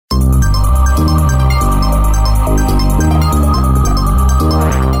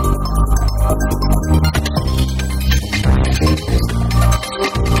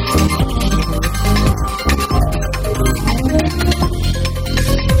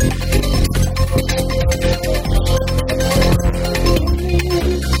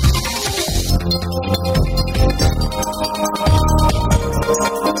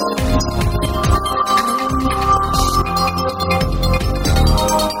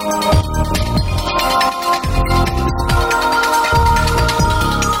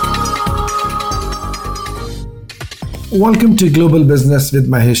Welcome to Global Business with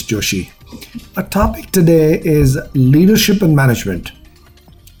Mahesh Joshi. Our topic today is leadership and management.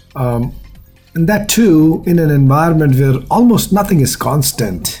 And that too in an environment where almost nothing is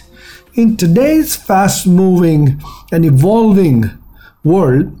constant. In today's fast moving and evolving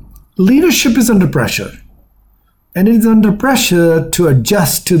world, leadership is under pressure. And it is under pressure to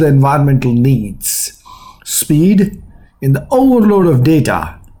adjust to the environmental needs, speed, in the overload of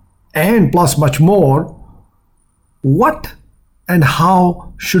data, and plus much more. What and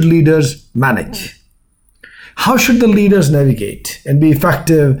how should leaders manage? How should the leaders navigate and be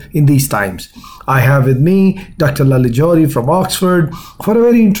effective in these times? I have with me Dr. Lalit Johri from Oxford for a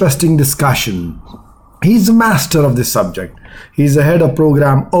very interesting discussion. He's a master of this subject. He's the head of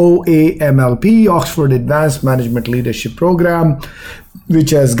program OAMLP, Oxford Advanced Management Leadership Program,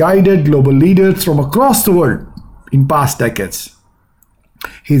 which has guided global leaders from across the world in past decades.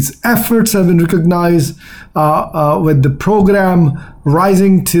 His efforts have been recognized with the program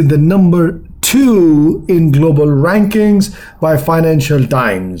rising to the number 2 in global rankings by Financial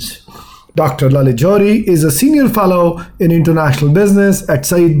Times. Dr. Lalit Johri is a senior fellow in international business at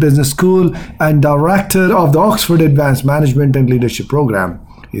Said Business School and director of the Oxford Advanced Management and Leadership Program.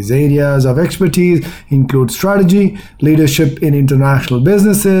 His areas of expertise include strategy, leadership in international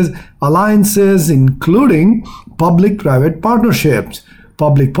businesses, alliances, including public-private partnerships,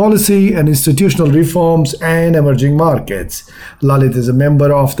 public policy and institutional reforms, and emerging markets. Lalit is a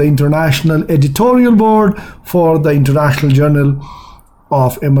member of the International Editorial Board for the International Journal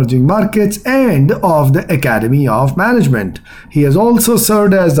of Emerging Markets and of the Academy of Management. He has also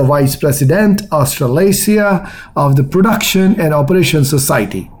served as the Vice President, Australasia, of the Production and Operations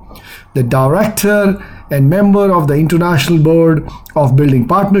Society, the Director and member of the International Board of Building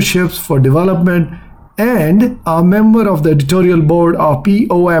Partnerships for Development, and a member of the editorial board of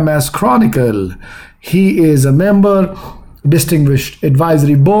POMS Chronicle. He is a member Distinguished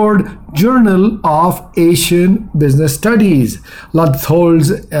Advisory Board, Journal of Asian Business Studies. Lalit holds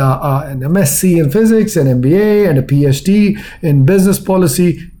an MSc in Physics, an MBA, and a PhD in Business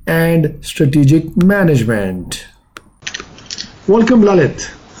Policy and Strategic Management. Welcome, Lalit.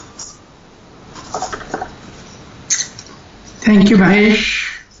 Thank you, Mahesh.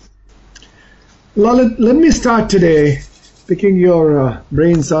 Lalit, let me start today picking your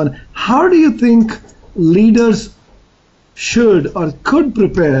brains on how do you think leaders should or could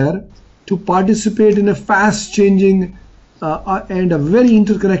prepare to participate in a fast changing and a very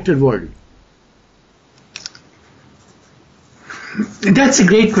interconnected world? That's a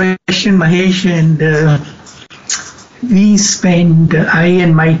great question, Mahesh, and I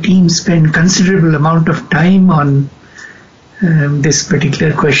and my team spend considerable amount of time on this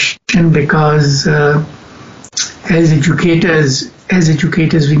particular question because as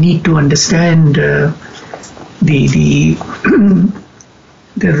educators we need to understand the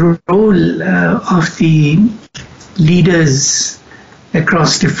role of the leaders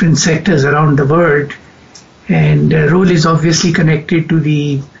across different sectors around the world, and role is obviously connected to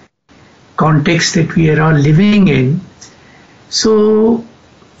the context that we are all living in. So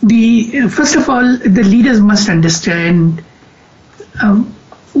first of all, the leaders must understand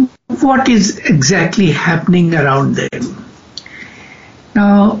what is exactly happening around them.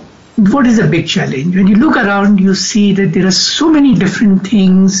 Now, what is a big challenge? When you look around, you see that there are so many different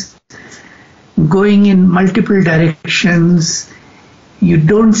things going in multiple directions. You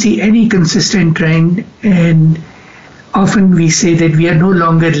don't see any consistent trend, and often we say that we are no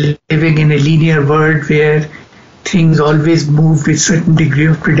longer living in a linear world where things always move with certain degree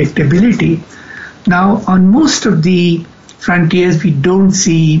of predictability. Now, on most of the frontiers, we don't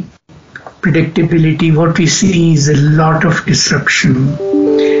see predictability. What we see is a lot of disruption.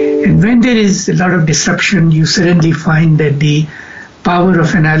 And when there is a lot of disruption, you suddenly find that the power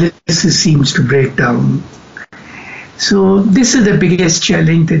of analysis seems to break down. So this is the biggest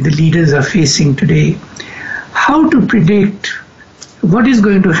challenge that the leaders are facing today. How to predict what is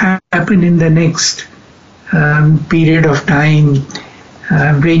going to happen in the next period of time,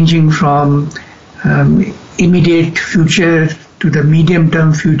 ranging from immediate future to the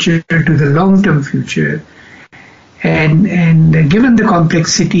medium-term future to the long-term future. And given the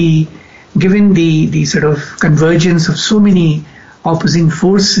complexity, given the sort of convergence of so many opposing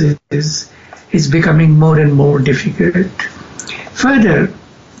forces, is becoming more and more difficult. Further,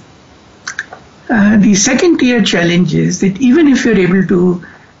 the second tier challenge is that even if you're able to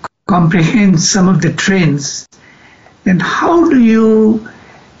comprehend some of the trends, then how do you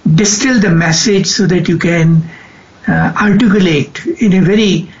distill the message so that you can articulate in a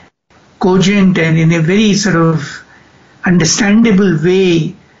very cogent and in a very sort of understandable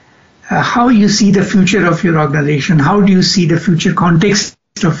way how you see the future of your organization, how do you see the future context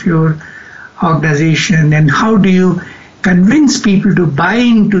of your organization, and how do you convince people to buy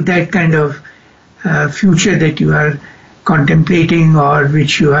into that kind of future that you are contemplating or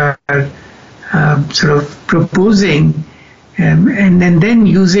which you are sort of proposing, and then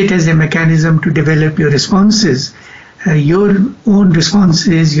use it as a mechanism to develop your responses, your own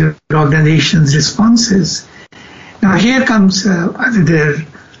responses, your organization's responses. Now here comes another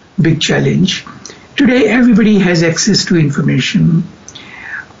big challenge. Today everybody has access to information.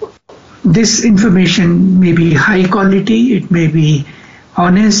 This information may be high quality, it may be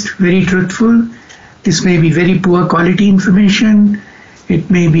honest, very truthful. This may be very poor quality information. It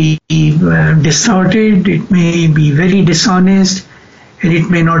may be distorted, it may be very dishonest, and it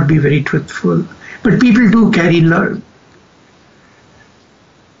may not be very truthful. But people do carry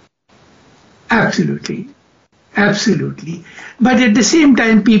absolutely. But at the same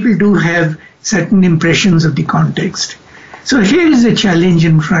time, people do have certain impressions of the context. So here is a challenge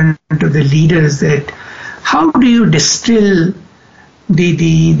in front of the leaders, that how do you distill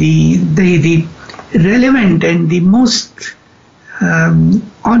the relevant and the most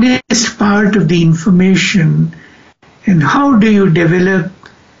honest part of the information, and how do you develop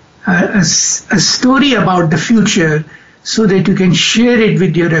a story about the future so that you can share it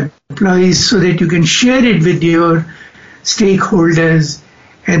with your employees, so that you can share it with your stakeholders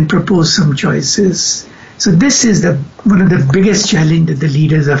and propose some choices. So this is one of the biggest challenges that the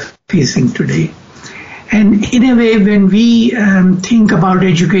leaders are facing today. And in a way, when we think about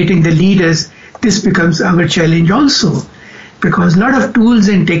educating the leaders, this becomes our challenge also, because a lot of tools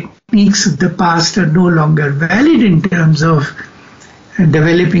and techniques of the past are no longer valid in terms of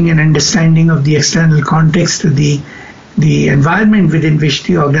developing an understanding of the external context of the environment within which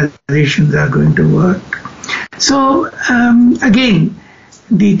the organizations are going to work. So again,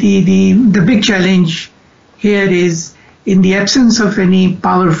 the big challenge here is, in the absence of any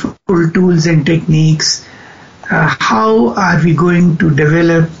powerful tools and techniques, how are we going to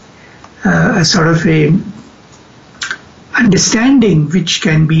develop a sort of a understanding which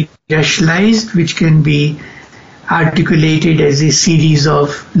can be rationalized, which can be articulated as a series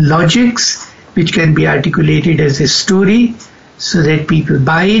of logics, which can be articulated as a story, so that people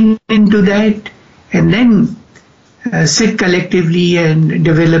buy into that, and then sit collectively and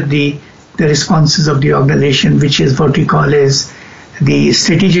develop the responses of the organization, which is what we call as the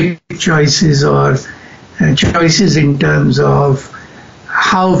strategic choices, or choices in terms of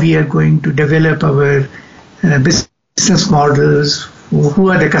how we are going to develop our business models, who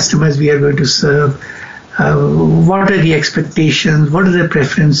are the customers we are going to serve, what are the expectations, what are the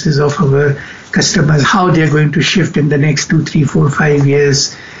preferences of our customers, how they are going to shift in the next 2, 3, 4, 5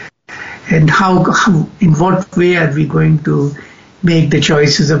 years, and how in what way are we going to make the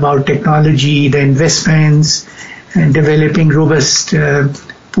choices about technology, the investments, and developing robust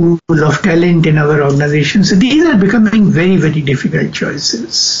pool of talent in our organization. So these are becoming very, very difficult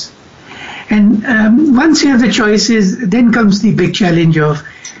choices. And once you have the choices, then comes the big challenge of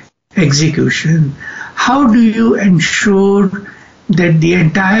execution. How do you ensure that the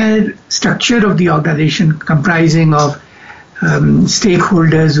entire structure of the organization, comprising of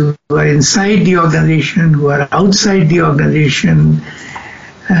stakeholders who are inside the organization, who are outside the organization,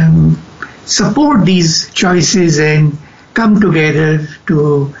 support these choices and come together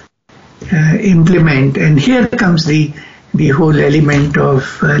to implement? And here comes the whole element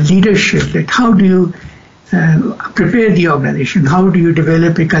of leadership, that how do you prepare the organization, how do you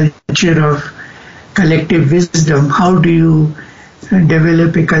develop a culture of collective wisdom, how do you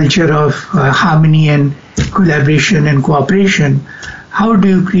develop a culture of harmony and collaboration and cooperation, how do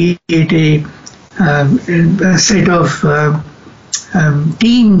you create a set of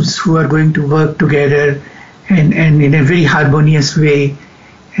teams who are going to work together and in a very harmonious way,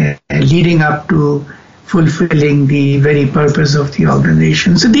 leading up to fulfilling the very purpose of the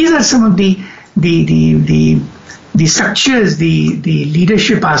organization. So these are some of the structures, the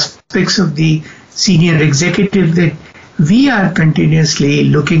leadership aspects of the senior executive that we are continuously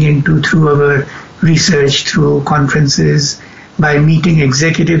looking into through our research, through conferences, by meeting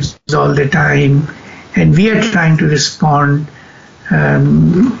executives all the time. And we are trying to respond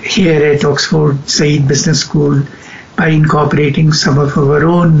here at Oxford Said Business School by incorporating some of our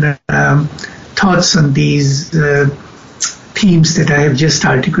own thoughts on these themes that I have just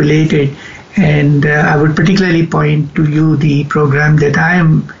articulated. And I would particularly point to you the program that I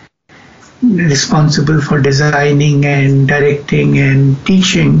am responsible for designing and directing and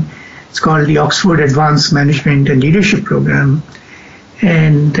teaching. It's called the Oxford Advanced Management and Leadership Program.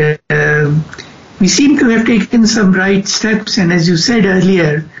 And we seem to have taken some right steps. And as you said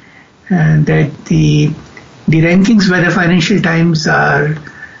earlier, that the rankings by the Financial Times are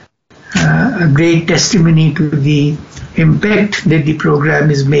a great testimony to the impact that the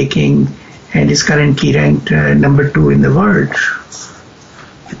program is making, and is currently ranked number 2 in the world.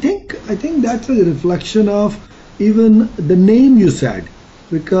 I think that's a reflection of even the name you said,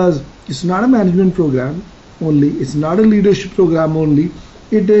 because it's not a management program only, it's not a leadership program only,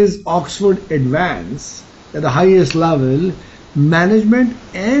 it is Oxford Advanced at the highest level, management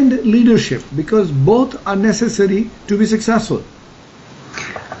and leadership, because both are necessary to be successful.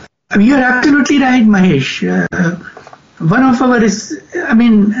 You're absolutely right, Mahesh. One of our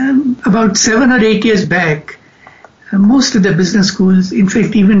about 7 or 8 years back, most of the business schools, in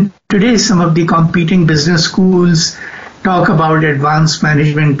fact, even today, some of the competing business schools talk about advanced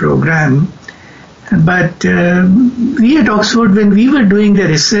management program. But we at Oxford, when we were doing the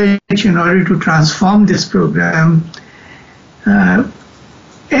research in order to transform this program,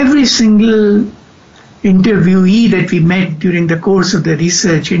 every single interviewee that we met during the course of the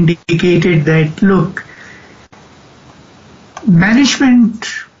research indicated that, look, management,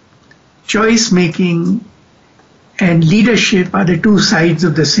 choice making, and leadership are the two sides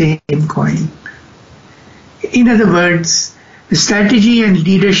of the same coin. In other words, the strategy and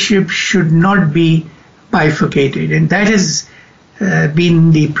leadership should not be bifurcated, and that has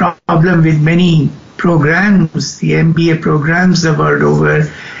been the problem with many programs, the MBA programs the world over,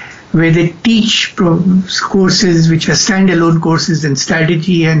 where they teach courses which are standalone courses in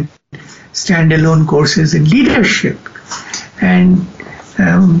strategy and standalone courses in leadership. And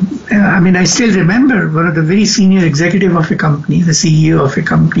I still remember one of the very senior executive of a company, the CEO of a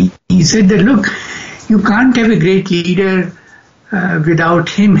company, he said that, look, you can't have a great leader without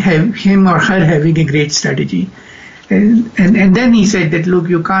him or her having a great strategy. And then he said that, look,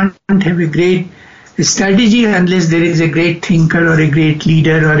 you can't have a great strategy unless there is a great thinker or a great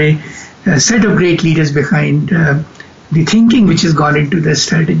leader or a set of great leaders behind the thinking which has gone into the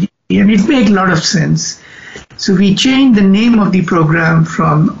strategy. And it made a lot of sense. So we changed the name of the program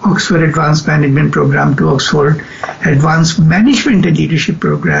from Oxford Advanced Management Program to Oxford Advanced Management and Leadership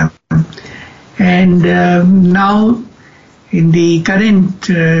Program. And now in the current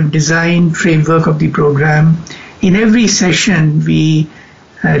design framework of the program, in every session we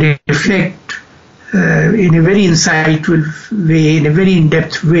reflect in a very insightful way, in a very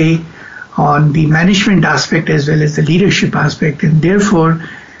in-depth way, on the management aspect as well as the leadership aspect, and therefore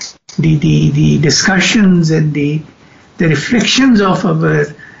the discussions and the reflections of our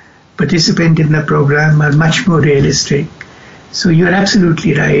participant in the program are much more realistic. So you're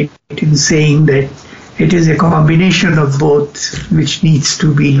absolutely right in saying that it is a combination of both which needs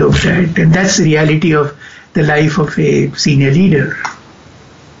to be looked at, and that's the reality of the life of a senior leader.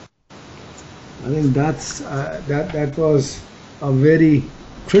 I think that was a very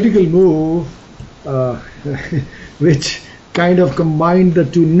critical move, which kind of combined the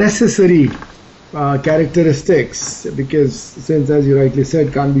two necessary characteristics, because since, as you rightly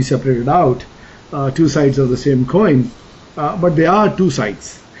said, can't be separated out, two sides of the same coin, but they are two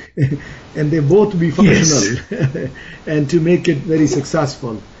sides, and they both be functional, yes. And to make it very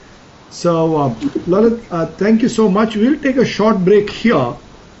successful. So, Lalit, thank you so much. We'll take a short break here,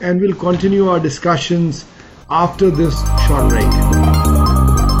 and we'll continue our discussions after this short break.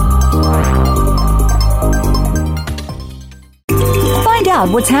 Find out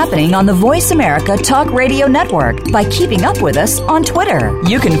what's happening on the Voice America Talk Radio Network by keeping up with us on Twitter.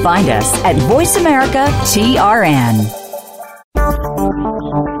 You can find us at Voice America TRN.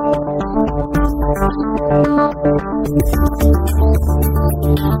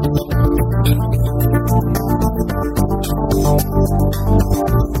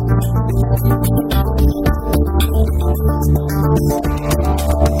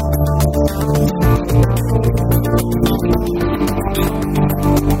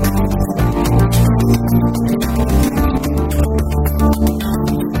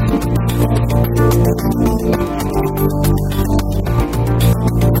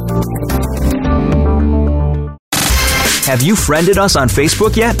 Have you friended us on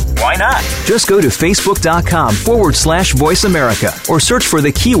Facebook yet? Why not? Just go to facebook.com/Voice America or search for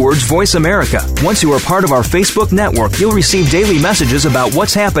the keywords Voice America. Once you are part of our Facebook network, you'll receive daily messages about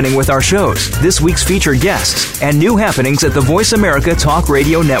what's happening with our shows, this week's featured guests, and new happenings at the Voice America Talk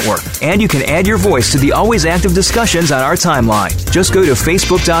Radio Network. And you can add your voice to the always active discussions on our timeline. Just go to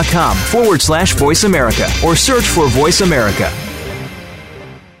facebook.com/Voice America or search for Voice America.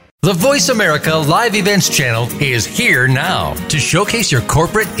 The Voice America Live Events channel is here now to showcase your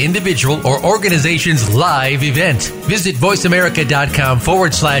corporate, individual, or organization's live event. Visit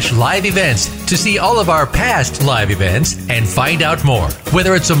voiceamerica.com/live events to see all of our past live events and find out more.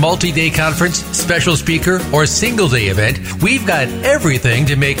 Whether it's a multi-day conference, special speaker, or single-day event, we've got everything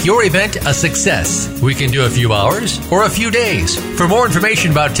to make your event a success. We can do a few hours or a few days. For more information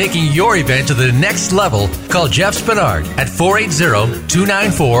about taking your event to the next level, call Jeff Spinard at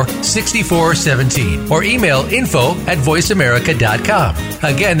 480-294-6417 or email info@voiceamerica.com.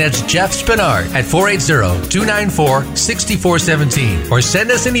 Again, that's Jeff Spinard at 480-294-6417 or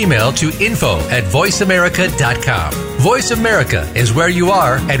send us an email to info@voiceamerica.com. Voice America is where you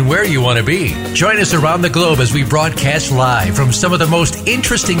are and where you want to be. Join us around the globe as we broadcast live from some of the most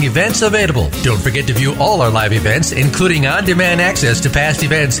interesting events available. Don't forget to view all our live events, including on-demand access to past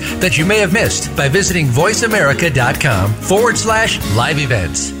events that you may have missed by visiting voiceamerica.com/live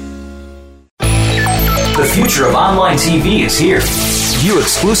events. The future of online TV is here. View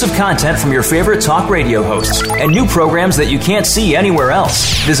exclusive content from your favorite talk radio hosts and new programs that you can't see anywhere else.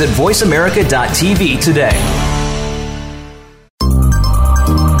 Visit voiceamerica.tv today.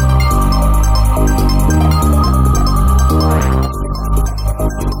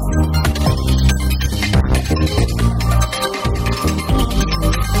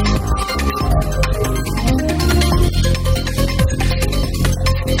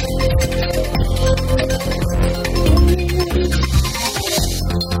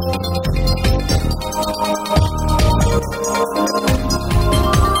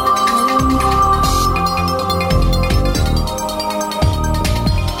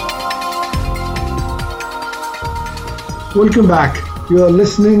 Welcome back. You are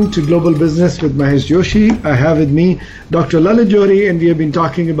listening to Global Business with Mahesh Joshi. I have with me Dr. Lalit Johri, and we have been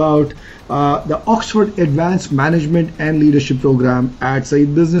talking about the Oxford Advanced Management and Leadership Program at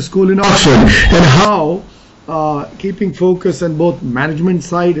Said Business School in Oxford, and how keeping focus on both management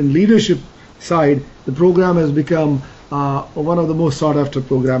side and leadership side, the program has become one of the most sought after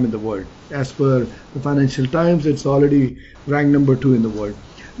program in the world. As per the Financial Times, it's already ranked number 2 in the world.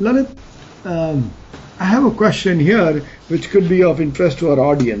 Lalit, I have a question here which could be of interest to our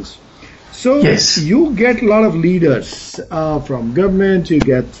audience. So yes, you get a lot of leaders from government, you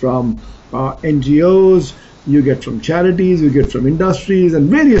get from NGOs, you get from charities, you get from industries and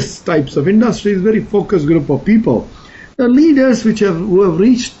various types of industries, very focused group of people. The leaders who have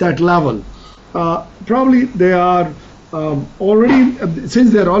reached that level, probably they are already, since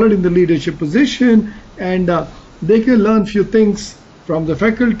they're already in the leadership position, and they can learn few things from the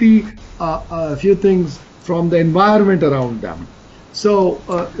faculty, a few things from the environment around them. So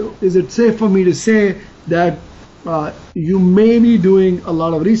is it safe for me to say that you may be doing a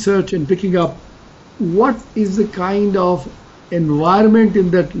lot of research and picking up what is the kind of environment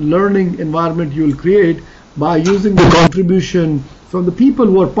in that learning environment you will create by using the contribution from the people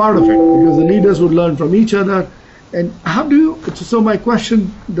who are part of it, because the leaders would learn from each other. And how do you, so my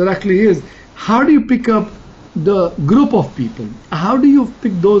question directly is, how do you pick up the group of people? How do you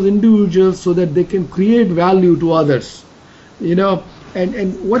pick those individuals so that they can create value to others? You know,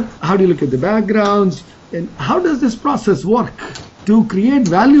 and how do you look at the backgrounds, and how does this process work to create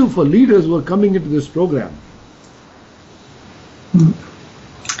value for leaders who are coming into this program?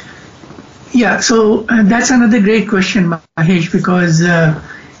 Yeah, so that's another great question, Mahesh, because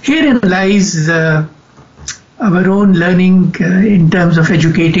herein lies our own learning in terms of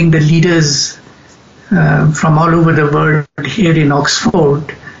educating the leaders from all over the world here in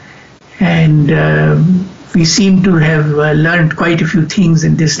Oxford. And we seem to have learned quite a few things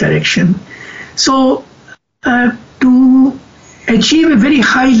in this direction. So to achieve a very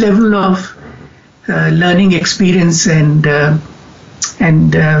high level of learning experience and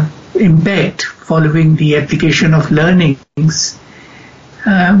impact following the application of learnings,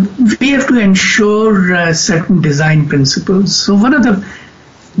 we have to ensure certain design principles. So one of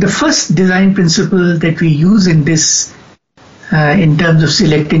the first design principle that we use in this, in terms of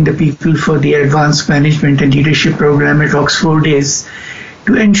selecting the people for the Advanced Management and Leadership Program at Oxford, is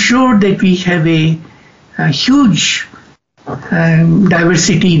to ensure that we have a huge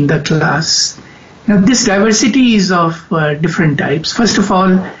diversity in the class. Now, this diversity is of different types. First of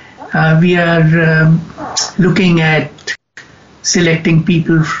all, we are looking at selecting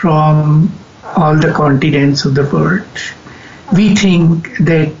people from all the continents of the world. We think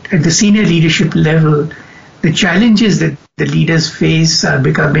that at the senior leadership level, the challenges that the leaders face are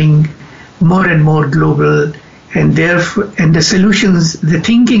becoming more and more global, and therefore, and the solutions, the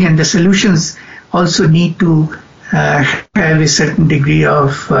thinking and the solutions also need to have a certain degree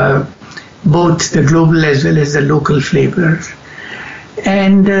of both the global as well as the local flavor.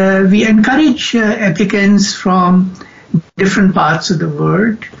 And we encourage applicants from different parts of the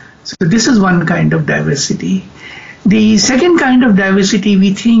world. So this is one kind of diversity. The second kind of diversity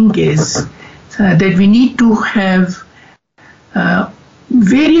we think is that we need to have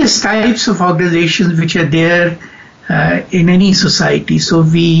various types of organizations which are there in any society. So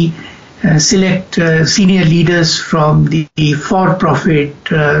we select senior leaders from the for-profit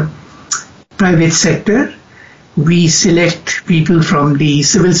private sector. We select people from the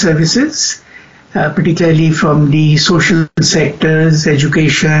civil services, particularly from the social sectors,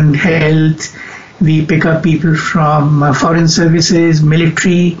 education, health. We pick up people from foreign services,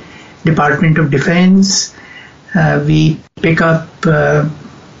 military, Department of Defense. We pick up,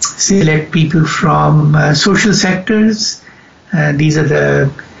 select people from social sectors. These are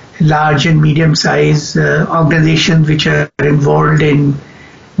the large and medium-sized organizations which are involved in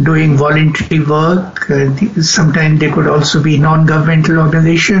doing voluntary work. Sometimes they could also be non-governmental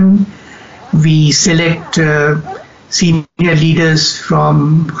organization. We select senior leaders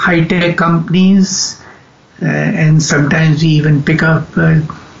from high-tech companies, and sometimes we even pick up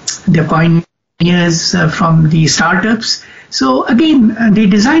the pioneers from the startups. So again, the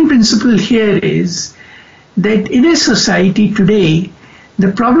design principle here is that in a society today,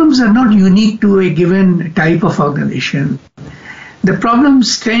 the problems are not unique to a given type of organization. The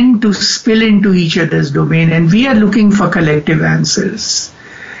problems tend to spill into each other's domain, and we are looking for collective answers.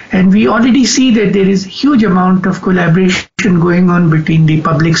 And we already see that there is a huge amount of collaboration going on between the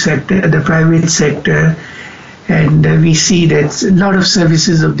public sector and the private sector. And we see that a lot of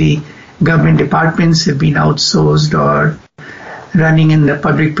services of the government departments have been outsourced or running in the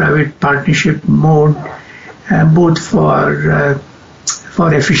public-private partnership mode, both for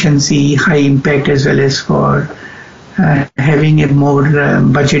efficiency, high impact, as well as for having a more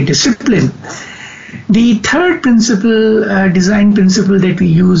budget discipline. The third principle, design principle that we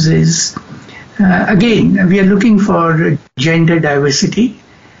use is, again, we are looking for gender diversity.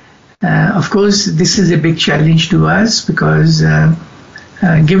 Of course, this is a big challenge to us because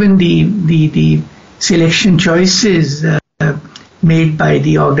given the selection choices made by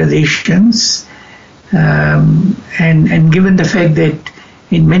the organizations, and given the fact that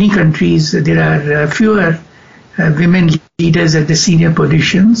in many countries there are fewer women leaders at the senior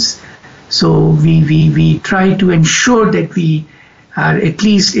positions, so we try to ensure that we are at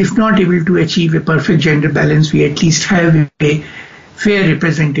least, if not able to achieve a perfect gender balance, we at least have a fair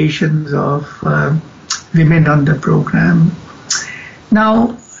representation of women on the program.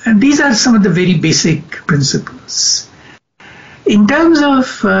 Now, these are some of the very basic principles. In terms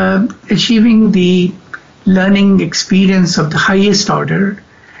of achieving the learning experience of the highest order,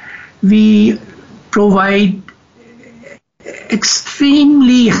 we provide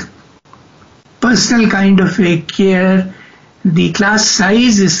extremely personal kind of a care. The class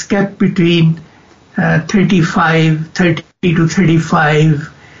size is kept between 30 to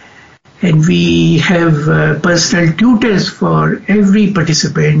 35, and we have personal tutors for every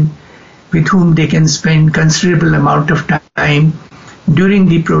participant with whom they can spend considerable amount of time during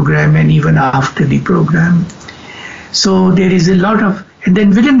the program and even after the program. So there is a lot of, and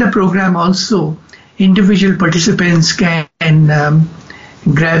then within the program also, individual participants can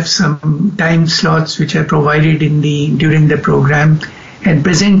grab some time slots which are provided during the program and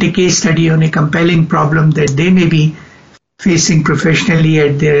present a case study on a compelling problem that they may be facing professionally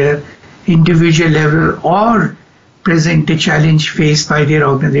at their individual level, or present a challenge faced by their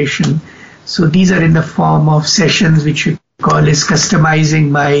organization. So these are in the form of sessions which we call as customizing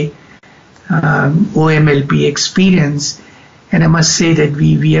my OMLP experience. And I must say that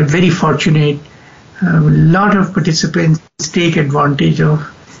we are very fortunate. A lot of participants take advantage of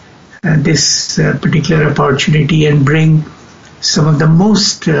this particular opportunity and bring some of the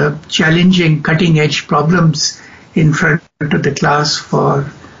most challenging, cutting-edge problems in front of the class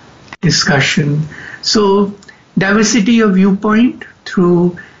for discussion. So diversity of viewpoint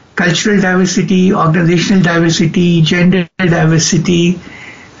through cultural diversity, organizational diversity, gender diversity,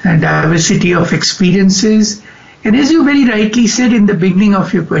 and diversity of experiences. And as you very rightly said in the beginning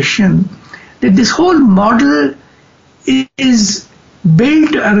of your question, that this whole model is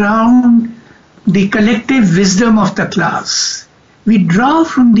built around the collective wisdom of the class. We draw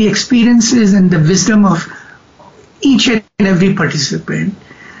from the experiences and the wisdom of each and every participant.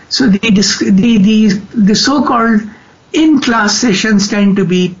 So the so-called in-class sessions tend to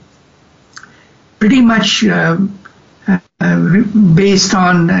be pretty much based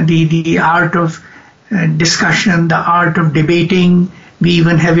on the art of discussion, the art of debating. We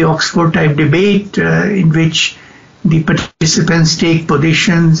even have an Oxford-type debate in which the participants take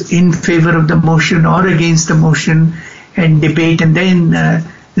positions in favor of the motion or against the motion, and debate, and then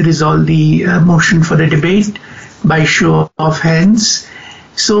there is all the motion for the debate by show of hands.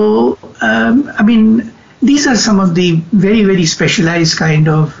 So, these are some of the very, very specialized kind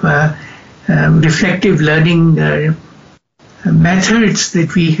of reflective learning methods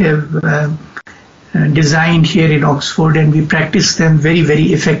that we have designed here in Oxford, and we practice them very,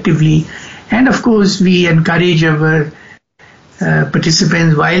 very effectively. And of course, we encourage our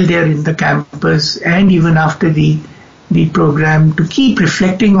participants while they are in the campus and even after the program to keep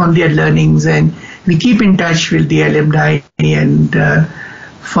reflecting on their learnings, and we keep in touch with the alumni and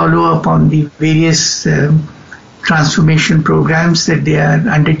follow up on the various transformation programs that they are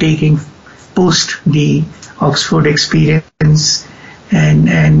undertaking post the Oxford experience,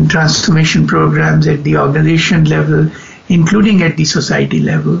 and transformation programs at the organization level, including at the society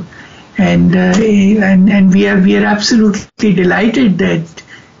level. And we are absolutely delighted that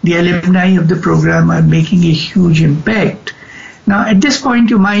the alumni of the program are making a huge impact. Now, at this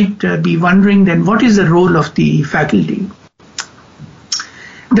point, you might be wondering then, what is the role of the faculty?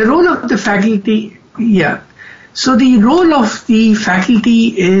 The role of the faculty, So the role of the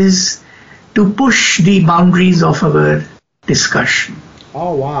faculty is to push the boundaries of our discussion.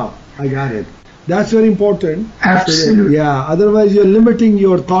 Oh, wow. I got it. That's very important. Absolutely. Yeah. Otherwise, you're limiting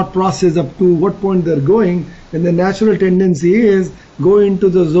your thought process up to what point they're going. And the natural tendency is go into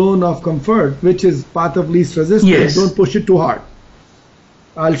the zone of comfort, which is path of least resistance. Yes. Don't push it too hard.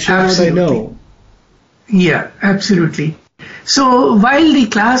 I'll share what I know. Yeah, absolutely. So while the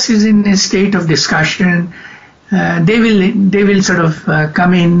class is in a state of discussion, they will sort of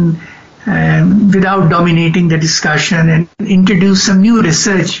come in without dominating the discussion and introduce some new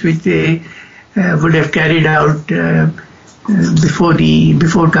research which they would have carried out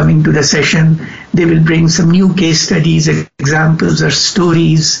before coming to the session. They will bring some new case studies, examples, or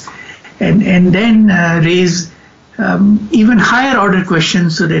stories, and then raise even higher order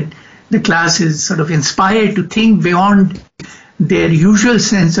questions so that the class is sort of inspired to think beyond their usual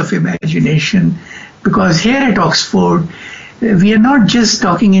sense of imagination. Because here at Oxford, we are not just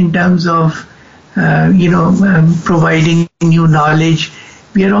talking in terms of providing new knowledge.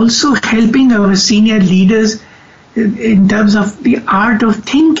 We are also helping our senior leaders in terms of the art of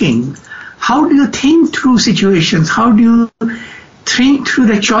thinking. How do you think through situations? How do you think through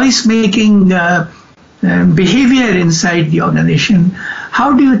the choice-making behavior inside the organization?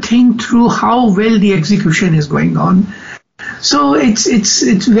 How do you think through how well the execution is going on? So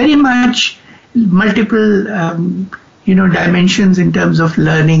it's very much multiple dimensions in terms of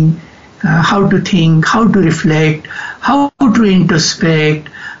learning, how to think, how to reflect, how to introspect,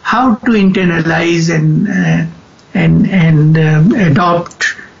 how to internalize and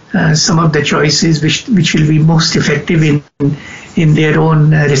adopt some of the choices which will be most effective in their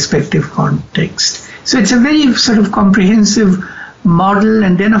own respective context. So it's a very sort of comprehensive model,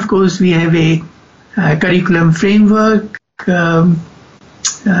 and then of course we have a curriculum framework.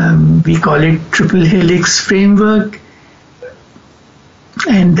 We call it Triple Helix framework,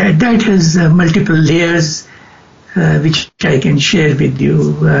 and that has multiple layers which I can share with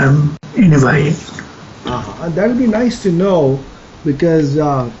you in a while. And that would be nice to know, because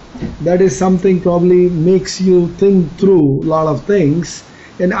that is something probably makes you think through a lot of things.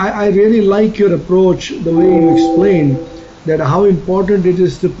 And I really like your approach, the way you explained that how important it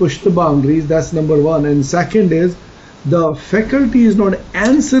is to push the boundaries. That's number one. And second is, the faculty is not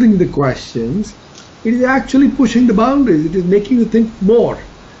answering the questions, it is actually pushing the boundaries. It is making you think more.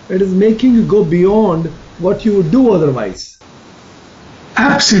 It is making you go beyond what you would do otherwise.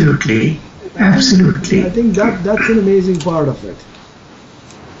 Absolutely. Absolutely. I think that's an amazing part of it.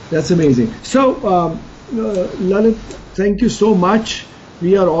 That's amazing. So, Lalit, thank you so much.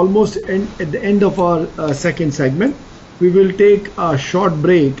 We are almost at the end of our second segment. We will take a short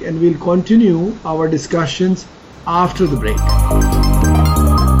break and we'll continue our discussions after the break.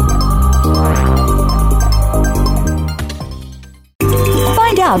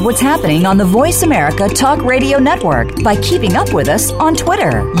 Find out what's happening on the Voice America Talk Radio Network by keeping up with us on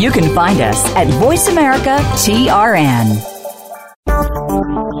Twitter. You can find us at Voice America TRN.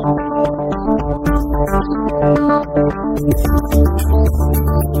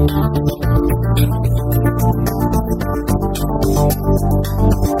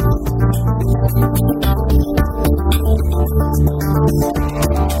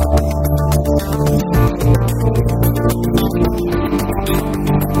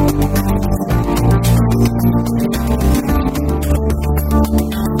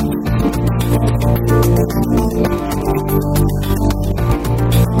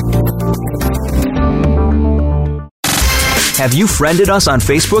 Have you friended us on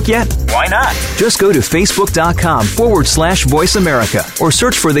Facebook yet? Why not? Just go to facebook.com/Voice America or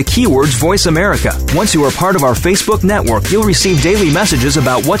search for the keywords Voice America. Once you are part of our Facebook network, you'll receive daily messages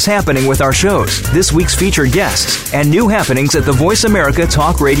about what's happening with our shows, this week's featured guests, and new happenings at the Voice America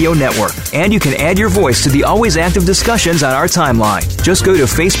Talk Radio Network. And you can add your voice to the always active discussions on our timeline. Just go to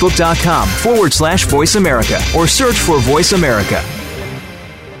facebook.com/Voice America or search for Voice America.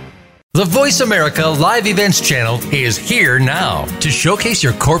 The Voice America Live Events channel is here now to showcase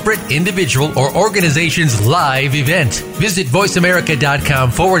your corporate, individual, or organization's live event. Visit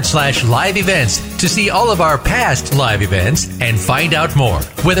voiceamerica.com/live events to see all of our past live events and find out more.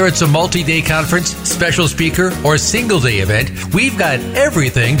 Whether it's a multi-day conference, special speaker, or single-day event, we've got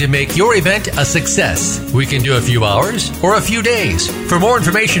everything to make your event a success. We can do a few hours or a few days. For more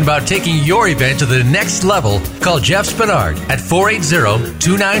information about taking your event to the next level, call Jeff Spinard at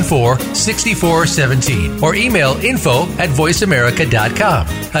 480-294-6417 or email info@voiceamerica.com.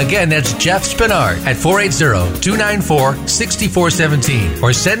 Again, that's Jeff Spinard at 480-294-6417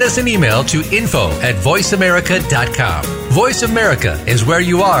 or send us an email to info@voiceamerica.com. Voice America is where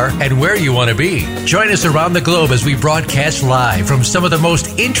you are and where you want to be. Join us around the globe as we broadcast live from some of the most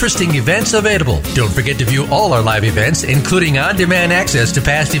interesting events available. Don't forget to view all our live events, including on-demand access to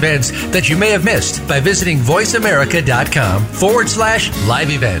past events that you may have missed by visiting voiceamerica.com/live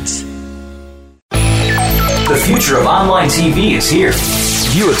events. The future of online TV is here.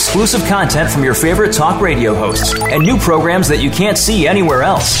 View exclusive content from your favorite talk radio hosts and new programs that you can't see anywhere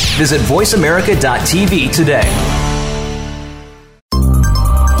else. Visit voiceamerica.tv today.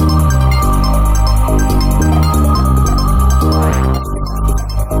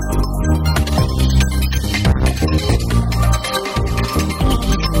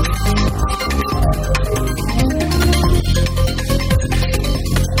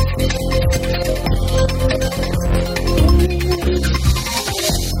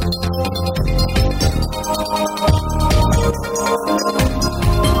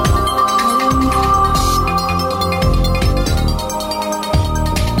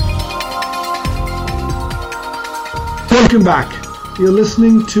 Welcome back. You're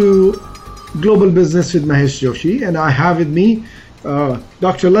listening to Global Business with Mahesh Joshi, and I have with me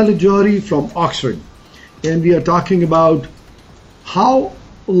Dr. Lalit Johri from Oxford. And we are talking about how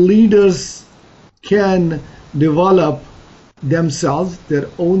leaders can develop themselves, their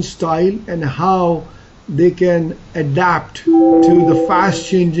own style, and how they can adapt to the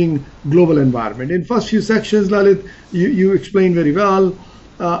fast-changing global environment. In first few sections, Lalit, you explained very well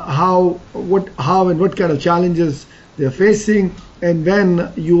how and what kind of challenges they're facing, and when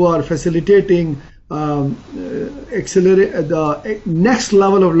you are facilitating accelerate the next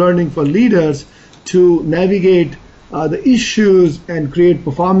level of learning for leaders to navigate the issues and create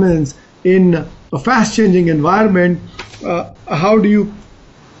performance in a fast-changing environment, how do you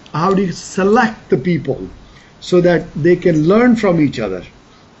select the people so that they can learn from each other,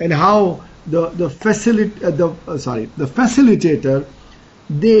 and how the facilitator,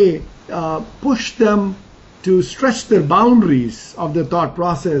 they push them to stretch their boundaries of their thought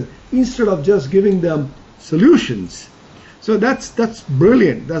process instead of just giving them solutions. So that's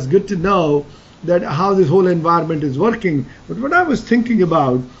brilliant. That's good to know that how this whole environment is working. But what I was thinking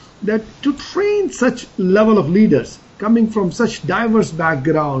about, that to train such level of leaders coming from such diverse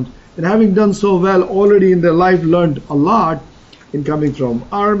backgrounds and having done so well already in their life, learned a lot in coming from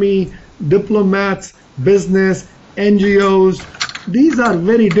army, diplomats, business, NGOs. These are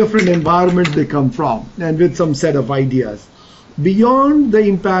very different environments they come from, and with some set of ideas. Beyond the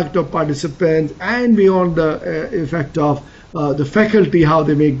impact of participants and beyond the effect of the faculty, how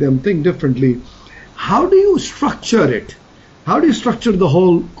they make them think differently, how do you structure it? How do you structure the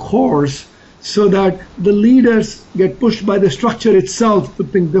whole course so that the leaders get pushed by the structure itself to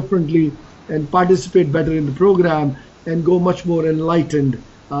think differently and participate better in the program and go much more enlightened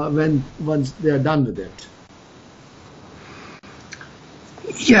once they are done with it?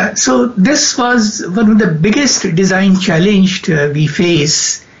 Yeah, so this was one of the biggest design challenge we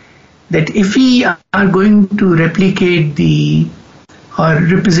face, that if we are going to replicate the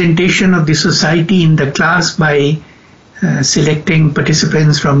representation of the society in the class by selecting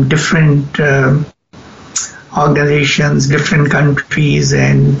participants from different organizations, different countries,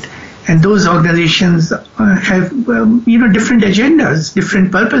 and those organizations have different agendas, different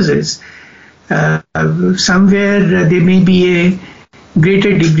purposes. Somewhere there may be a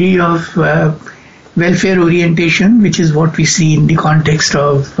greater degree of welfare orientation, which is what we see in the context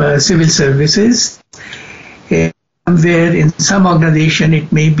of civil services. Somewhere in some organization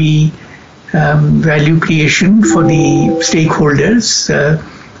it may be value creation for the stakeholders,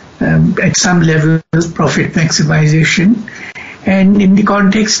 at some level profit maximization. And in the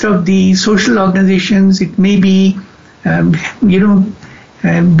context of the social organizations, it may be,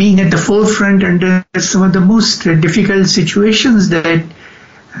 being at the forefront under some of the most difficult situations that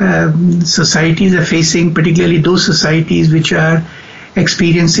societies are facing, particularly those societies which are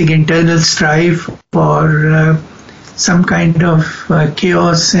experiencing internal strife or some kind of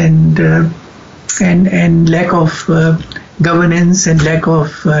chaos and lack of governance and lack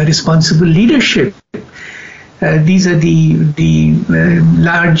of responsible leadership. These are the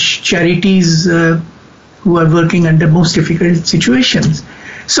large charities who are working under most difficult situations.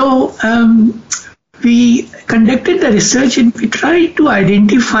 So we conducted the research and we tried to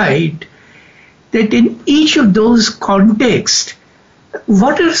identify that in each of those contexts,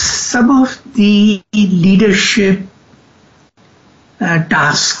 what are some of the leadership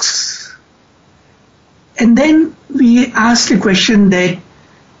tasks? And then we asked a question that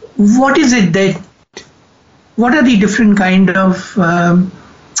what are the different kind of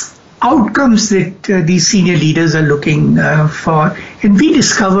outcomes that these senior leaders are looking for? And we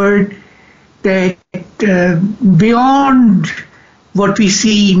discovered that beyond what we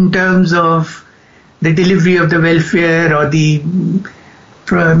see in terms of the delivery of the welfare or the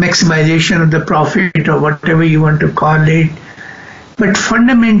maximization of the profit or whatever you want to call it, but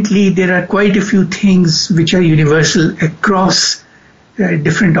fundamentally there are quite a few things which are universal across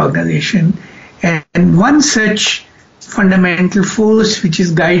different organizations. And one such fundamental force which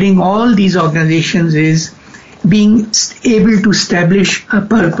is guiding all these organizations is being able to establish a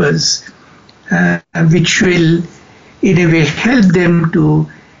purpose which will in a way help them to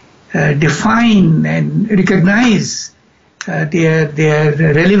define and recognize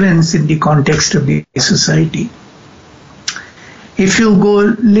their relevance in the context of the society. If you go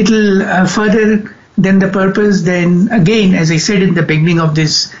a little further than the purpose, then again, as I said in the beginning of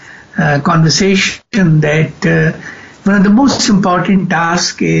this conversation, that one of the most important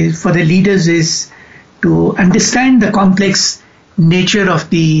tasks is for the leaders is to understand the complex nature of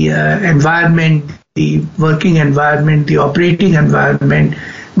the environment, the working environment, the operating environment,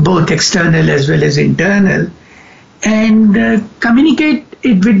 both external as well as internal, and communicate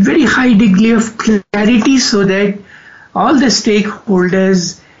it with very high degree of clarity so that all the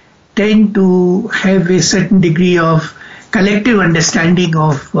stakeholders tend to have a certain degree of collective understanding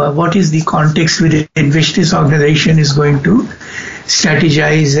of what is the context within which this organization is going to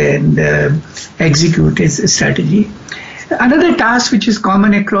strategize and execute its strategy. Another task which is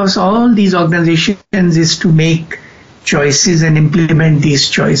common across all these organizations is to make choices and implement these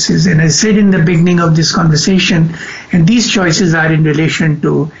choices. And as I said in the beginning of this conversation, and these choices are in relation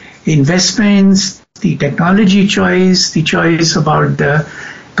to investments, the technology choice, the choice about the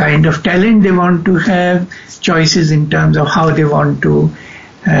kind of talent they want to have, choices in terms of how they want to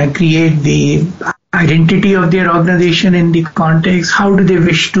create the identity of their organization in the context, how do they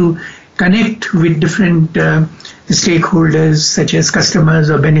wish to connect with different stakeholders such as customers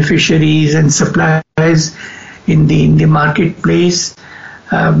or beneficiaries and suppliers in the marketplace,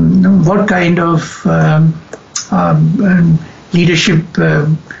 what kind of leadership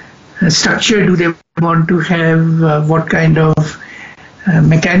structure do they want to have, what kind of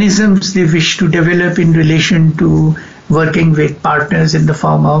mechanisms they wish to develop in relation to working with partners in the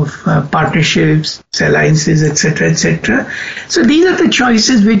form of partnerships, alliances, etc., etc. So these are the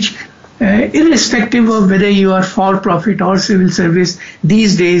choices which, irrespective of whether you are for-profit or civil service,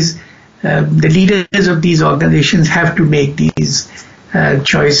 these days the leaders of these organizations have to make these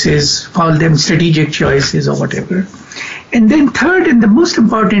choices, call them strategic choices or whatever. And then third and the most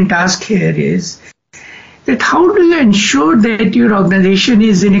important task here is that how do you ensure that your organization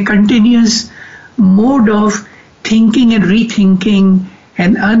is in a continuous mode of thinking and rethinking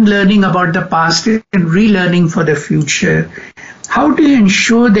and unlearning about the past and relearning for the future? How do you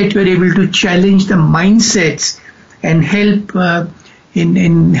ensure that you are able to challenge the mindsets and help help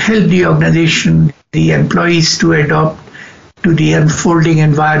the organization, the employees to adopt to the unfolding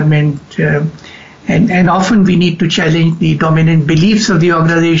environment? And often we need to challenge the dominant beliefs of the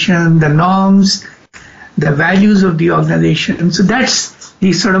organization, the norms, the values of the organization. So that's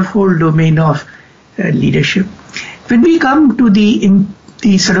the sort of whole domain of leadership. When we come to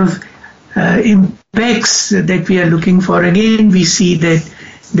the sort of impacts that we are looking for, again, we see that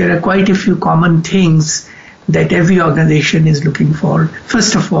there are quite a few common things that every organization is looking for.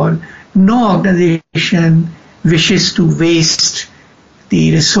 First of all, no organization wishes to waste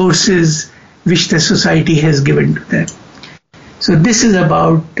the resources which the society has given to them. So this is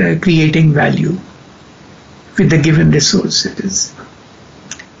about creating value with the given resources.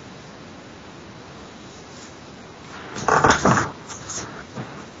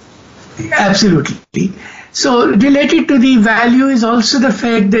 Absolutely. So related to the value is also the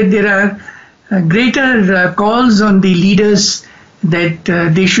fact that there are greater calls on the leaders that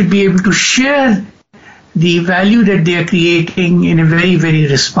they should be able to share the value that they are creating in a very, very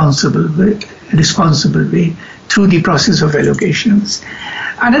responsible way through the process of allocations.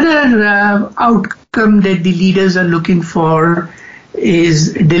 Another outcome that the leaders are looking for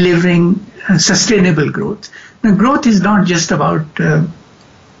is delivering sustainable growth. Now, growth is not just about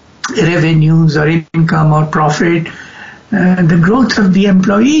revenues or income or profit. The growth of the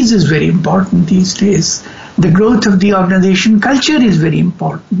employees is very important these days. The growth of the organization culture is very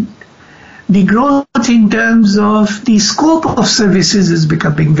important. The growth in terms of the scope of services is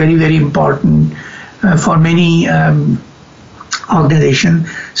becoming very, very important for many organizations.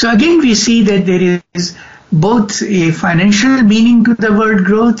 So again, we see that there is both a financial meaning to the word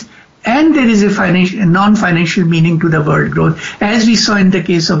growth and there is a non-financial meaning to the word growth. As we saw in the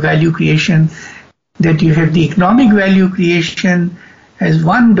case of value creation, that you have the economic value creation as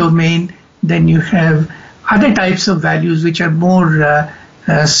one domain, then you have other types of values which are more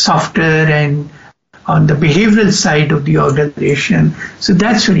softer and on the behavioral side of the organization. So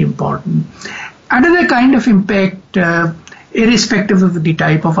that's very important. Another kind of impact, irrespective of the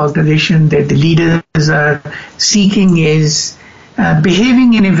type of organization that the leaders are seeking, is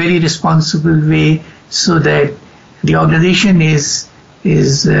behaving in a very responsible way so that the organization is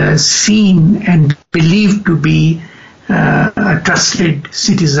seen and believed to be a trusted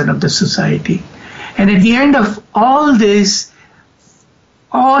citizen of the society. And at the end of all this,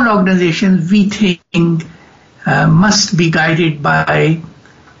 all organizations, we think, must be guided by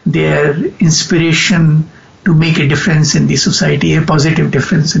their inspiration to make a difference in the society, a positive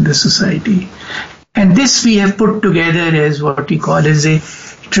difference in the society. And this we have put together as what we call as a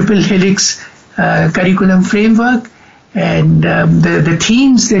triple helix curriculum framework. And the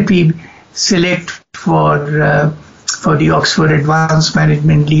themes that we select for the Oxford Advanced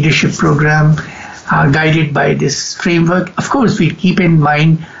Management Leadership Program are guided by this framework. Of course, we keep in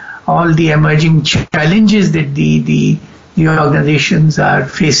mind all the emerging challenges that the organizations are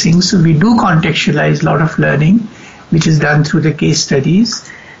facing. So we do contextualize a lot of learning, which is done through the case studies.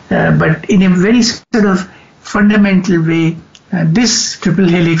 But in a very sort of fundamental way, this triple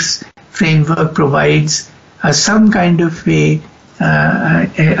helix framework provides some kind of a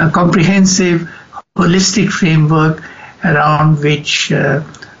comprehensive, holistic framework around which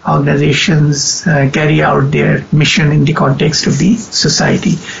organizations carry out their mission in the context of the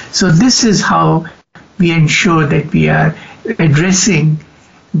society. So this is how we ensure that we are addressing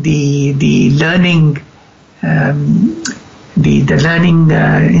the learning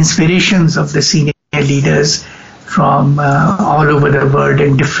inspirations of the senior leaders from all over the world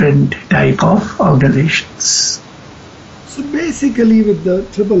in different type of organizations. So basically, with the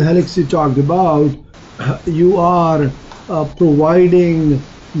triple helix you talked about, you are providing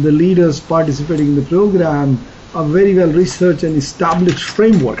the leaders participating in the program a very well researched and established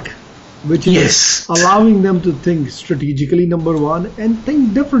framework, which is allowing them to think strategically, number one, and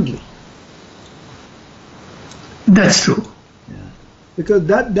think differently. That's true. Because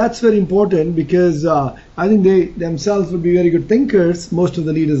that's very important, because I think they themselves will be very good thinkers, most of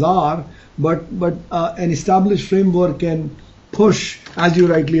the leaders are, but an established framework can push, as you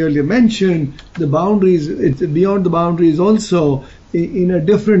rightly earlier mentioned, the boundaries, it's beyond the boundaries also in a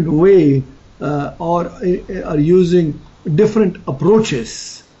different way, or using different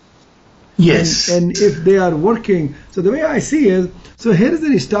approaches. Yes. And if they are working, so the way I see it, so here is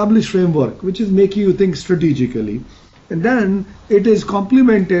an established framework which is making you think strategically. And then it is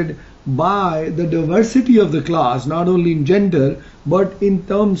complemented by the diversity of the class, not only in gender, but in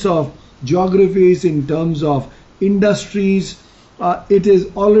terms of geographies, in terms of industries. It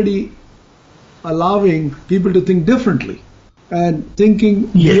is already allowing people to think differently and thinking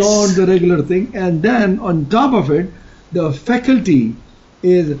beyond the regular thing. And then on top of it, the faculty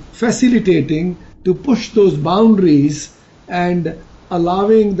is facilitating to push those boundaries and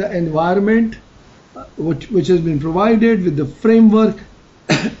allowing the environment which has been provided with the framework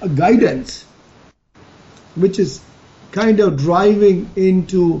guidance, which is kind of driving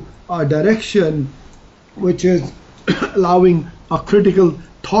into a direction which is allowing a critical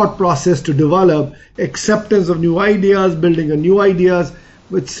thought process to develop, acceptance of new ideas, building of new ideas,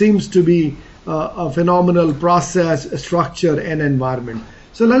 which seems to be a phenomenal process, structure, and environment.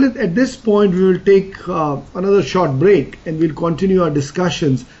 So Lalit, at this point we will take another short break and we'll continue our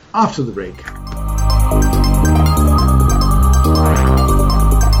discussions after the break.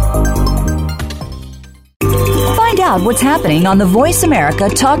 Find out what's happening on the Voice America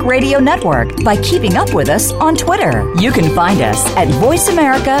Talk Radio Network by keeping up with us on Twitter. You can find us at Voice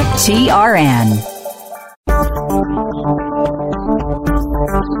America TRN.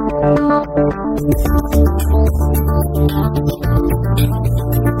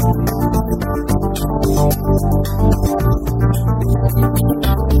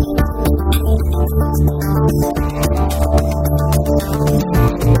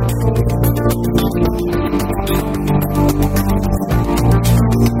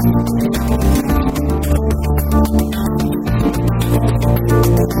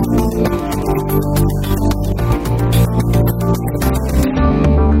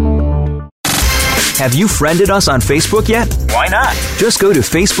 Have you friended us on Facebook yet? Why not? Just go to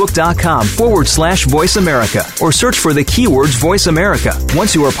facebook.com/Voice America or search for the keywords Voice America.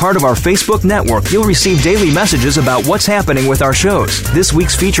 Once you are part of our Facebook network, you'll receive daily messages about what's happening with our shows, this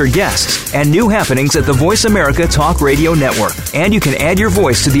week's featured guests, and new happenings at the Voice America Talk Radio Network. And you can add your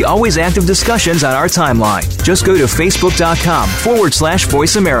voice to the always active discussions on our timeline. Just go to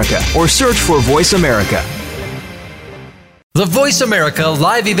facebook.com/Voice America or search for Voice America. The Voice America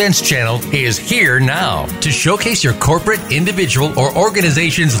Live Events channel is here now to showcase your corporate, individual, or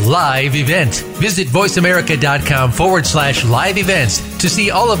organization's live event. Visit voiceamerica.com/live events to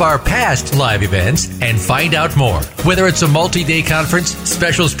see all of our past live events and find out more. Whether it's a multi-day conference,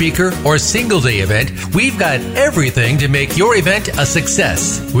 special speaker, or single-day event, we've got everything to make your event a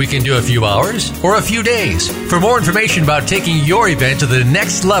success. We can do a few hours or a few days. For more information about taking your event to the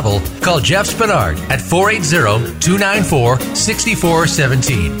next level, call Jeff Spinard at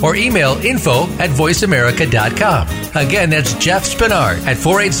 480-294-6417 or email info@voiceamerica.com. Again, that's Jeff Spinard at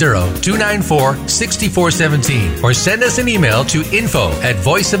 480-294-6417 or send us an email to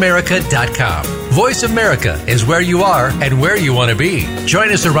info@voiceamerica.com. Voice America is where you are and where you want to be. Join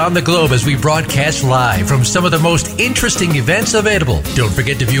us around the globe as we broadcast live from some of the most interesting events available. Don't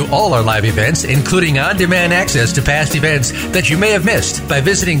forget to view all our live events, including on-demand access to past events that you may have missed by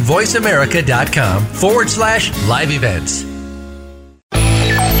visiting voiceamerica.com/live events.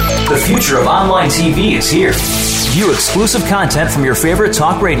 The future of online TV is here. View exclusive content from your favorite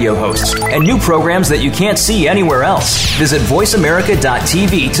talk radio hosts and new programs that you can't see anywhere else. Visit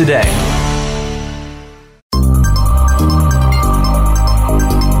voiceamerica.tv today.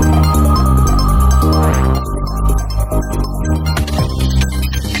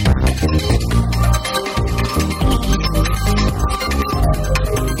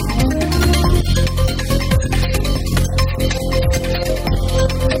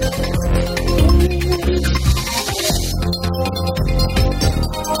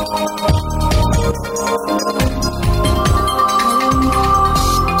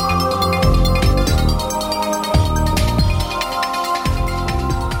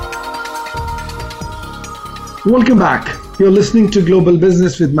 Welcome back. You're listening to Global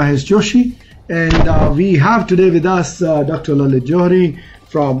Business with Mahesh Joshi, and we have today with us Dr. Lalit Johri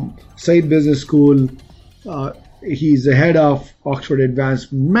from Said Business School. He's the head of Oxford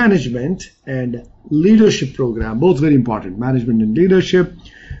Advanced Management and Leadership Program, both very important, management and leadership.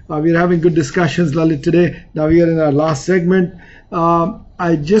 We're having good discussions, Lalit, today. Now we are in our last segment.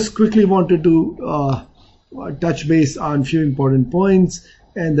 I just quickly wanted to touch base on a few important points,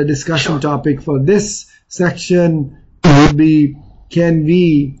 and the discussion topic for this section would be, can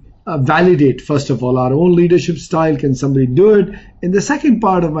we validate, first of all, our own leadership style? Can somebody do it? And the second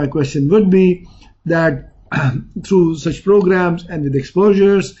part of my question would be that through such programs and with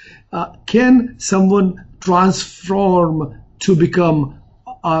exposures, can someone transform to become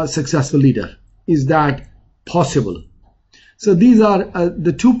a successful leader? Is that possible? So these are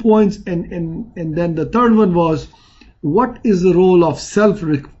the 2 points. And then the third one was, what is the role of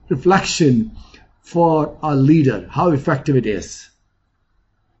self-reflection for a leader, how effective it is?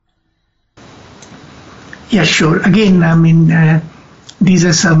 Yeah, sure. Again, I mean, these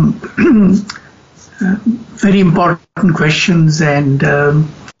are some very important questions. And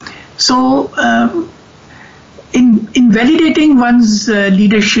so in validating one's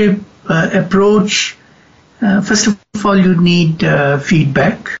leadership approach, first of all, you need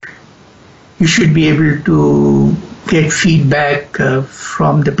feedback. You should be able to get feedback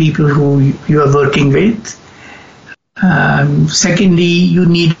from the people who you are working with. Secondly, you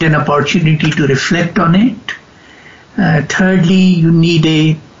need an opportunity to reflect on it. Thirdly, you need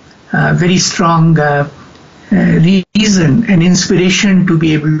a very strong reason and inspiration to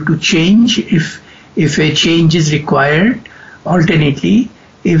be able to change if a change is required. Alternately,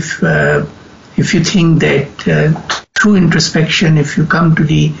 if you think that through introspection, if you come to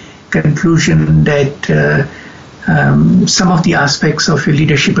the conclusion that some of the aspects of your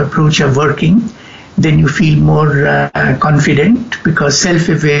leadership approach are working, then you feel more confident, because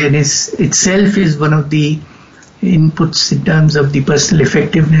self-awareness itself is one of the inputs in terms of the personal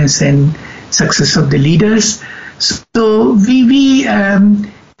effectiveness and success of the leaders. So we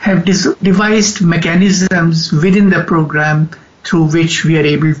have devised mechanisms within the program through which we are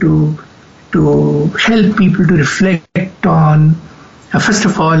able to help people to reflect on, first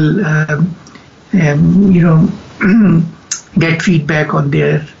of all, get feedback on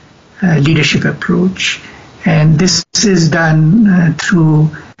their leadership approach. And this is done through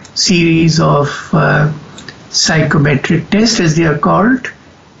series of psychometric tests, as they are called.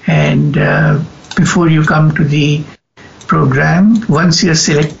 And before you come to the program, once you are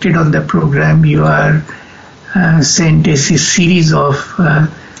selected on the program, you are sent a series of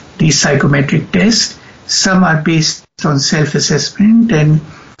these psychometric tests. Some are based on self-assessment, and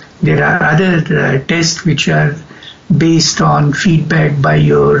there are other tests which are based on feedback by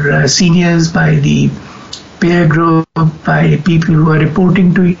your seniors, by the peer group, by people who are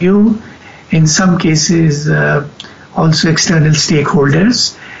reporting to you, in some cases also external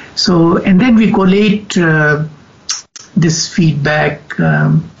stakeholders. So, and then we collate this feedback,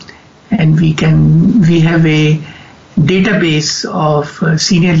 and we have a database of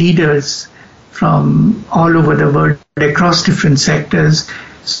senior leaders from all over the world across different sectors.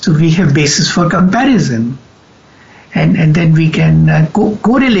 So we have basis for comparison, and then we can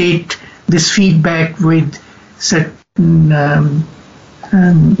correlate this feedback with certain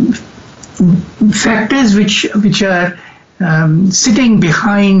factors which are sitting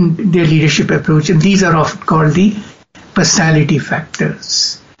behind their leadership approach, and these are often called the personality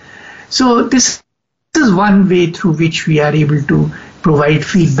factors. So this is one way through which we are able to provide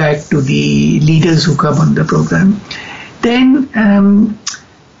feedback to the leaders who come on the program. Then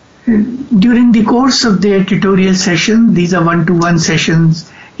during the course of their tutorial session, these are one-to-one sessions,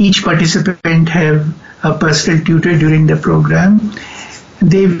 each participant have a personal tutor during the program.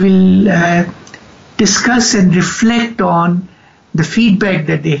 They will discuss and reflect on the feedback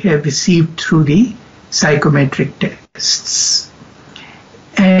that they have received through the psychometric tests.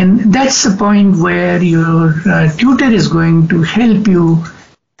 And that's the point where your tutor is going to help you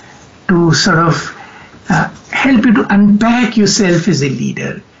to sort of help you to unpack yourself as a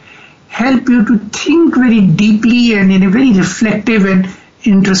leader, help you to think very deeply and in a very reflective and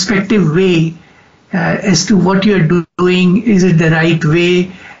introspective way as to what you're doing. Is it the right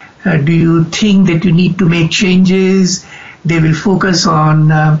way? Do you think that you need to make changes? They will focus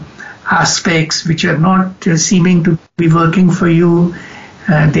on aspects which are not seeming to be working for you.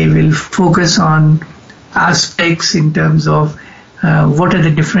 They will focus on aspects in terms of what are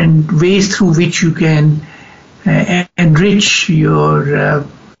the different ways through which you can enrich your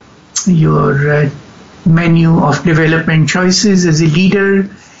menu of development choices as a leader.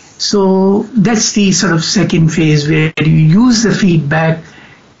 So that's the sort of second phase where you use the feedback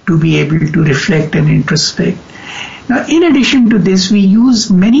to be able to reflect and introspect. Now, in addition to this, we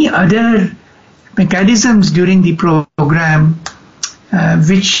use many other mechanisms during the program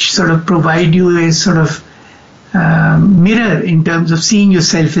which sort of provide you a sort of mirror in terms of seeing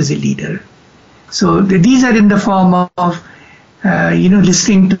yourself as a leader. So these are in the form of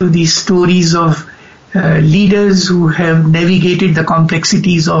listening to these stories of leaders who have navigated the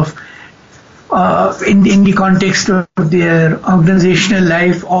complexities of in the context of their organizational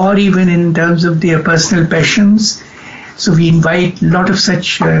life, or even in terms of their personal passions. So we invite a lot of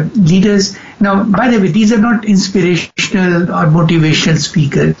such leaders. Now, by the way, these are not inspirational or motivational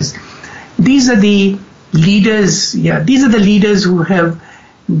speakers. These are the leaders. These are the leaders who have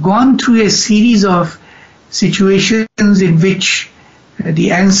gone through a series of situations in which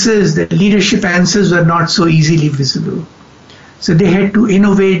the leadership answers were not so easily visible. So they had to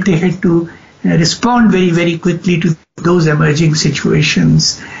innovate, they had to respond very, very quickly to those emerging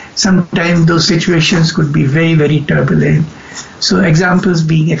situations. Sometimes those situations could be very, very turbulent. So examples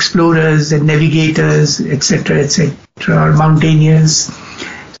being explorers and navigators, etc., or mountaineers.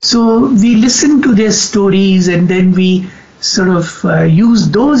 So we listen to their stories, and then we sort of use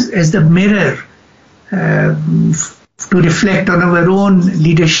those as the mirror to reflect on our own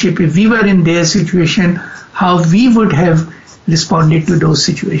leadership. If we were in their situation, how we would have responded to those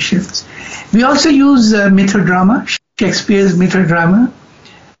situations. We also use mythodrama, Shakespeare's mythodrama,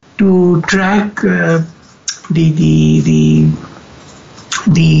 to track the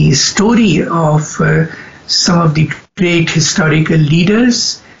story of some of the great historical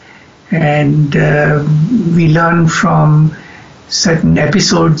leaders, and we learn from certain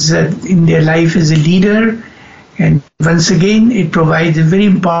episodes in their life as a leader. And once again, it provides a very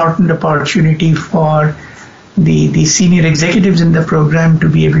important opportunity for the senior executives in the program to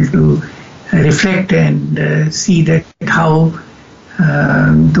be able to reflect and see that how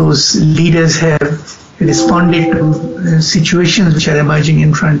those leaders have responded to situations which are emerging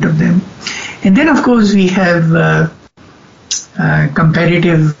in front of them. And then, of course, we have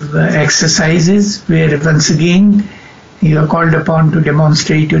comparative exercises where once again you are called upon to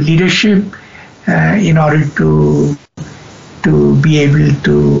demonstrate your leadership in order to be able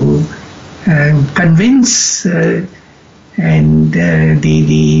to convince and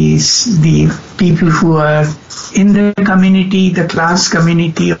the people who are in the community, the class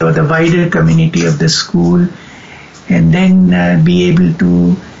community or the wider community of the school, and then be able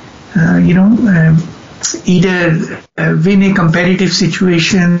to either win a competitive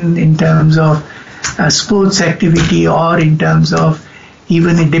situation in terms of a sports activity or in terms of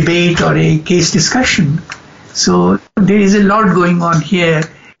even a debate or a case discussion. So there is a lot going on here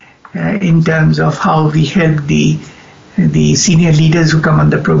in terms of how we help the senior leaders who come on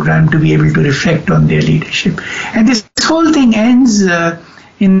the program to be able to reflect on their leadership. And this whole thing ends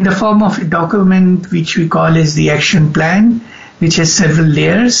in the form of a document which we call as the action plan, which has several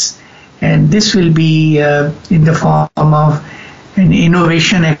layers. And this will be in the form of an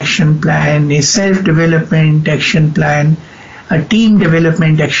innovation action plan, a self-development action plan, a team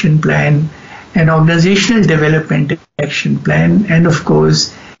development action plan, an organizational development action plan, and of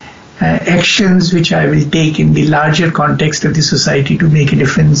course, actions which I will take in the larger context of the society to make a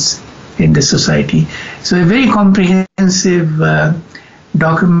difference in the society. So a very comprehensive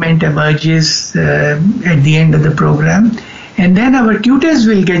document emerges at the end of the program. And then our tutors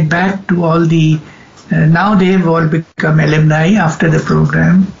will get back to all the, now they have all become alumni after the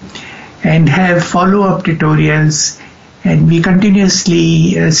program and have follow-up tutorials. And we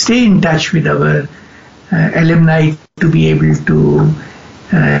continuously stay in touch with our alumni to be able to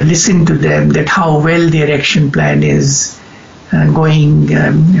listen to them, that how well their action plan is going,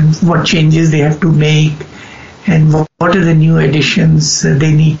 what changes they have to make, and what are the new additions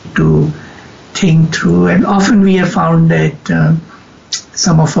they need to think through. And often we have found that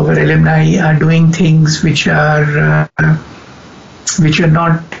some of our alumni are doing things which are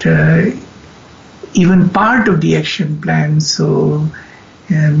not even part of the action plan. So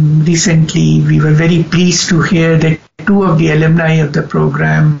recently we were very pleased to hear that 2 of the alumni of the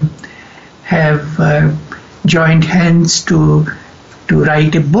program have joined hands to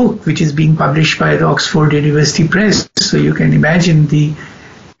write a book which is being published by the Oxford University Press. So you can imagine the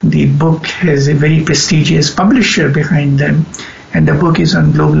book has a very prestigious publisher behind them, and the book is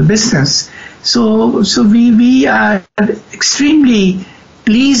on global business. So we are extremely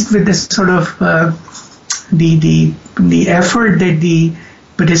pleased with the sort of the effort that the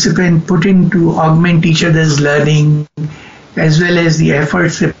participant put in to augment each other's learning, as well as the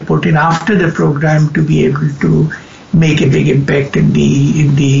efforts they put in after the program to be able to make a big impact in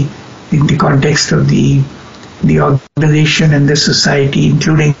the context of the organization and the society,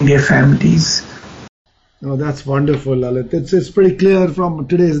 including their families. Oh, that's wonderful, Lalit. It's pretty clear from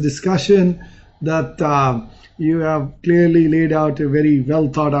today's discussion that you have clearly laid out a very well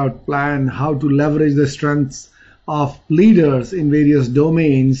thought out plan how to leverage the strengths of leaders in various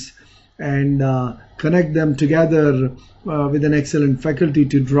domains and connect them together with an excellent faculty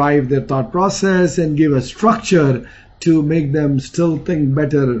to drive their thought process and give a structure to make them still think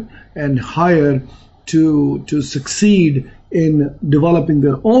better and higher to succeed in developing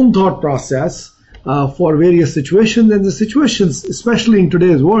their own thought process for various situations. And the situations, especially in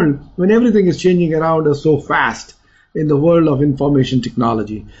today's world, when everything is changing around us so fast in the world of information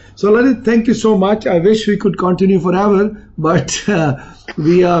technology. So Lalit, thank you so much. I wish we could continue forever, but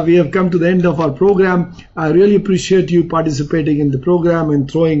we have come to the end of our program. I really appreciate you participating in the program and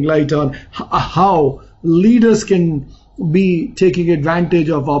throwing light on how leaders can be taking advantage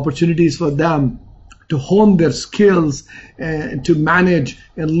of opportunities for them to hone their skills and to manage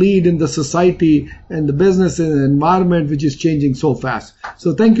and lead in the society and the business and the environment which is changing so fast.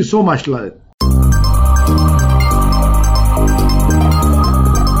 So thank you so much, Lalit.